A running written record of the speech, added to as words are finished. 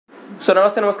So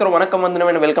namaskar வணக்கம் வந்தனம்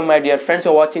and welcome my dear friends.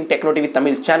 You are watching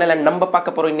Technotvtamil channel and நம்ம பார்க்க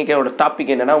போற இன்னைக்கோட டாபிக்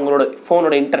என்னன்னா உங்களோட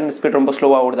ஃபோனோட இன்டர்நெட் ஸ்பீட் ரொம்ப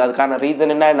ஸ்லோவா ஓடுது. அதுக்கான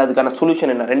ரீசன் என்ன and அதுக்கான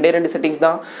சொல்யூஷன் என்ன? ரெண்டு செட்டிங்ஸ்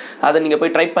தான். அதை நீங்க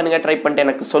போய் ட்ரை பண்ணிட்டு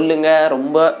எனக்கு சொல்லுங்க.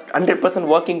 ரொம்ப 100%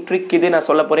 வர்க்கிங் ட்ரிக் இது நான்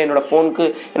சொல்ல போறேன். என்னோட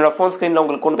ஃபோன் ஸ்கிரீன்ல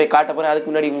உங்களுக்கு கொண்டு போய் காட்ட போறேன்.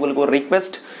 அதுக்கு முன்னாடி உங்களுக்கு ஒரு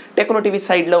ரிக்வெஸ்ட். Technotvtamil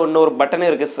சைடுல இன்னொரு பட்டன்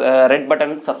இருக்கு, ரெட்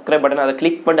பட்டன், சப்ஸ்கிரைப் பட்டன். அதை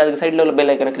கிளிக் பண்ணி அதுக்கு சைடுல உள்ள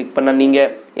பெல் ஐகானை கிளிக் பண்ணா நீங்க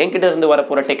என்கிட்ட இருந்து வர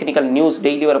போற டெக்னிக்கல் நியூஸ்,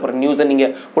 டெய்லி வர போற நியூஸை நீங்க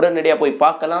உடனடியாக போய்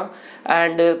பார்க்கலாம்.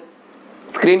 அண்ட்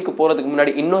ஸ்க்ரீனுக்கு போகிறதுக்கு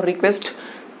முன்னாடி இன்னொரு ரிக்வெஸ்ட்,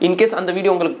 இன்கேஸ் அந்த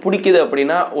வீடியோ உங்களுக்கு பிடிக்குது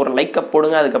அப்படின்னா ஒரு லைக் அப்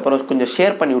போடுங்க, அதுக்கப்புறம் கொஞ்சம்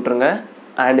ஷேர் பண்ணி விட்ருங்க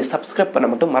அண்ட் சப்ஸ்கிரைப் பண்ண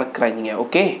மட்டும் மறக்கிறாங்க.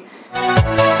 ஓகே,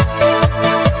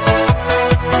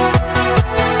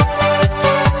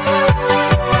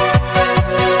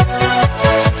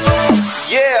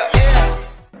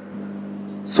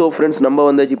 ஸோ ஃப்ரெண்ட்ஸ் நம்ம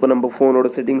வந்தாச்சு. இப்போ நம்ம ஃபோனோட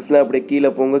செட்டிங்ஸில் அப்படியே கீழே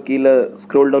போங்க. கீழே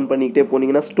ஸ்க்ரோல் டவுன் பண்ணிக்கிட்டே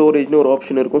போனீங்கன்னா ஸ்டோரேஜ்னு ஒரு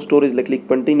ஆப்ஷன் இருக்கும். ஸ்டோரேஜில் கிளிக்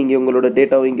பண்ணிட்டு நீங்கள் உங்களோட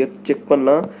டேட்டாவை இங்கே செக்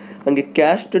பண்ணலாம். அங்கே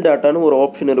கேஷ்டு டேட்டான்னு ஒரு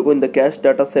ஆப்ஷன் இருக்கும். இந்த கேஷ்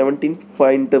டேட்டா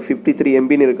 17.53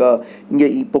 MBன்னு இருக்கா. இங்கே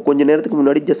இப்போ கொஞ்சம் நேரத்துக்கு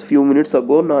முன்னாடி ஜஸ்ட் ஃபியூ மினிட்ஸ்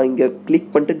ஆகோ நான் இங்கே கிளிக்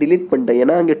பண்ணிட்டு டிலீட் பண்ணிட்டேன்.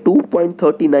 ஏன்னா அங்கே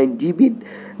 2.39 GB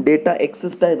டேட்டா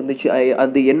எக்ஸஸ்டாக இருந்துச்சு.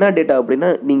 அது என்ன டேட்டா அப்படின்னா,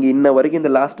 நீங்கள் இன்ன வரைக்கும்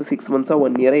இந்த லாஸ்ட் 6 months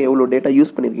 1 year எவ்வளோ டேட்டா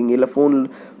யூஸ் பண்ணியிருக்கீங்க, இல்லை ஃபோன்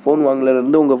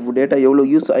வாங்கலேருந்து உங்கள் டேட்டா எவ்வளோ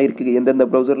யூஸ் ஆயிருக்கு, எந்தெந்த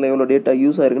ப்ரௌசரில் எவ்வளோ டேட்டா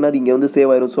யூஸ் ஆயிருக்குன்னா அது இங்கே வந்து சேவ்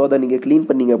ஆயிரும். ஸோ அதை நீங்கள் க்ளீன்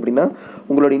பண்ணிங்க அப்படின்னா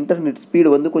உங்களோட இன்டர்நெட் ஸ்பீடு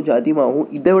வந்து கொஞ்சம் அதிகமாகும்.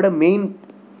 இதை விட மெயின்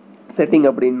செட்டிங்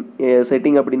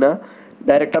அப்படின்னா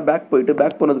டைரெக்டாக பேக்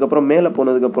போனதுக்கப்புறம் மேலே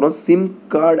போனதுக்கப்புறம் சிம்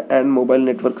கார்டு அண்ட் மொபைல்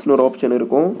நெட்ஒர்க்ஸ்னு ஒரு ஆப்ஷன்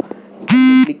இருக்கும்.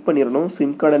 கிளிக் பண்ணிடணும்.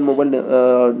 Sim card and mobile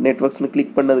நெட்ஒர்க்ஸ்னு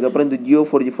click பண்ணதுக்கப்புறம் இந்த ஜியோ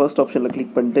 4G ஃபர்ஸ்ட் ஆப்ஷனில்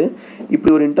கிளிக் பண்ணிட்டு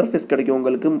இப்படி ஒரு இன்டர்ஃபேஸ் கிடைக்கும்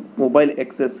உங்களுக்கு. மொபைல்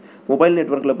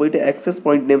நெட்ஒர்க்கில் போயிட்டு ஆக்சஸ்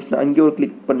பாயிண்ட் நேம்ஸ்னு அங்கே ஒரு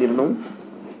கிளிக் பண்ணிடணும்.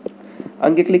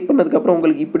 அங்கே கிளிக் பண்ணதுக்கப்புறம்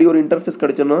உங்களுக்கு இப்படி ஒரு இன்டர்ஃபேஸ்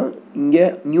கிடைச்சோன்னா இங்கே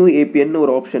நியூ ஏபிஎன்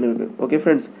ஒரு ஆப்ஷன் இருக்குது. ஓகே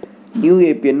ஃப்ரெண்ட்ஸ், நியூ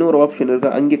ஏபிஎன் ஒரு ஆப்ஷன்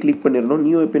இருக்குது. அங்கே கிளிக் பண்ணிடணும்.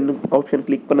 நியூ ஏபிஎன் ஆப்ஷன்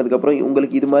கிளிக் பண்ணதுக்கப்புறம்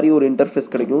உங்களுக்கு இது மாதிரி ஒரு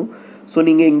இன்டர்ஃபேஸ் கிடைக்கும். ஸோ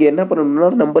நீங்கள் இங்கே என்ன பண்ணணும்னா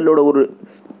நம்மளோட ஒரு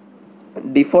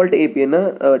டிஃபால்ட்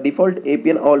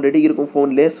ஏபிஎன் ஆல்ரெடி இருக்கும்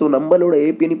ஃபோன்லேயே. ஸோ நம்மளோட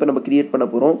ஏபிஎன் இப்போ நம்ம க்ரியேட் பண்ண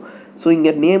போகிறோம். ஸோ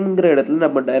இங்கே நேம்ங்கிற இடத்துல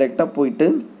நம்ம டைரெக்டாக போயிட்டு,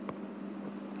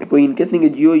 இப்போ இன்கேஸ்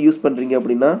நீங்கள் ஜியோ யூஸ் பண்ணுறீங்க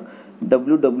அப்படின்னா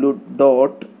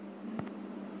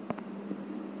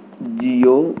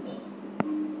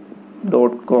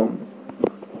www.jio.com.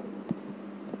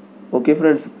 ஓகே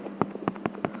ஃப்ரெண்ட்ஸ்,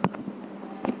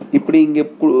 இப்படி இங்கே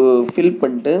ஃபில்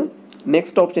பண்ணிட்டு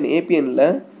நெக்ஸ்ட் ஆப்ஷன் ஏபிஎனில்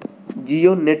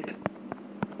ஜியோ நெட்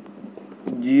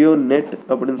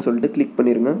அப்படின்னு சொல்லிட்டு கிளிக்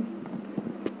பண்ணிடுங்க.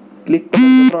 கிளிக்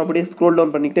பண்ணதுக்கப்புறம் அப்படியே ஸ்க்ரோல்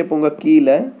டவுன் பண்ணிக்கிட்டே போங்க.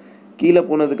 கீழே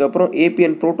போனதுக்கப்புறம்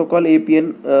ABN protocol, ABN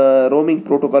roaming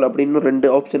protocol அப்படின்னு 2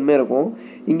 ஆப்ஷனுமே இருக்கும்.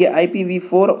 இங்கே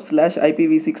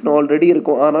IPv4/IPv6 ஆல்ரெடி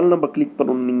இருக்கும். ஆனாலும் நம்ம கிளிக்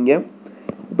பண்ணணும். நீங்கள்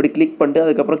இப்படி கிளிக் பண்ணிட்டு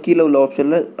அதுக்கப்புறம் கீழே உள்ள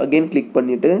ஆப்ஷனில் அகெயின் கிளிக்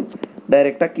பண்ணிவிட்டு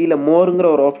டைரெக்டாக கீழே மோருங்கிற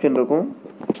ஒரு ஆப்ஷன் இருக்கும்.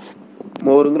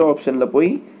 மோருங்கிற ஆப்ஷனில்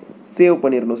போய் சேவ்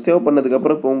பண்ணிடணும். சேவ்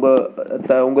பண்ணதுக்கப்புறம் இப்போ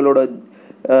உங்களோட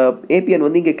ஏபிஎன்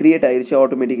வந்து இங்கே க்ரியேட் ஆகிடுச்சு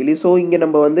ஆட்டோமேட்டிக்கலி. ஸோ இங்கே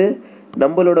நம்ம வந்து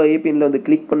நம்மளோட ஏபிஎனில் வந்து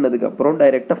கிளிக் பண்ணதுக்கப்புறம்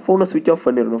டைரெக்டாக ஃபோனை ஸ்விட்ச் ஆஃப்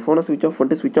பண்ணிடணும். ஃபோனை ஸ்விட்ச் ஆஃப்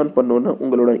பண்ணிட்டு ஸ்விட்ச் ஆன் பண்ணோன்னா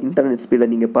உங்களோட இன்டர்நெட் ஸ்பீடை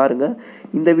நீங்கள் பாருங்கள்.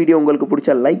 இந்த வீடியோ உங்களுக்கு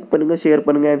பிடிச்சா லைக் பண்ணுங்கள், ஷேர்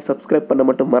பண்ணுங்கள் அண்ட் சப்ஸ்கிரைப் பண்ண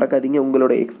மட்டும் மறக்காதீங்க.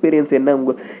 உங்களோட எக்ஸ்பீரியன்ஸ் என்ன,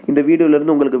 இந்த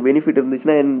வீடியோலேருந்து உங்களுக்கு பெனிஃபிட்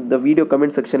இருந்துச்சுன்னா இந்த வீடியோ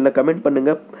கமெண்ட் செக்ஷனில் கமெண்ட்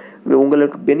பண்ணுங்கள்.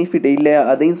 உங்களுக்கு பெனிஃபிட் இல்லை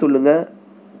அதையும் சொல்லுங்கள்.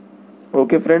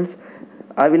 Okay friends,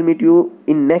 I will meet you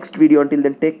in next video. Until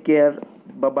then, take care.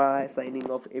 Bye bye. Signing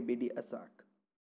off, ABD Asak.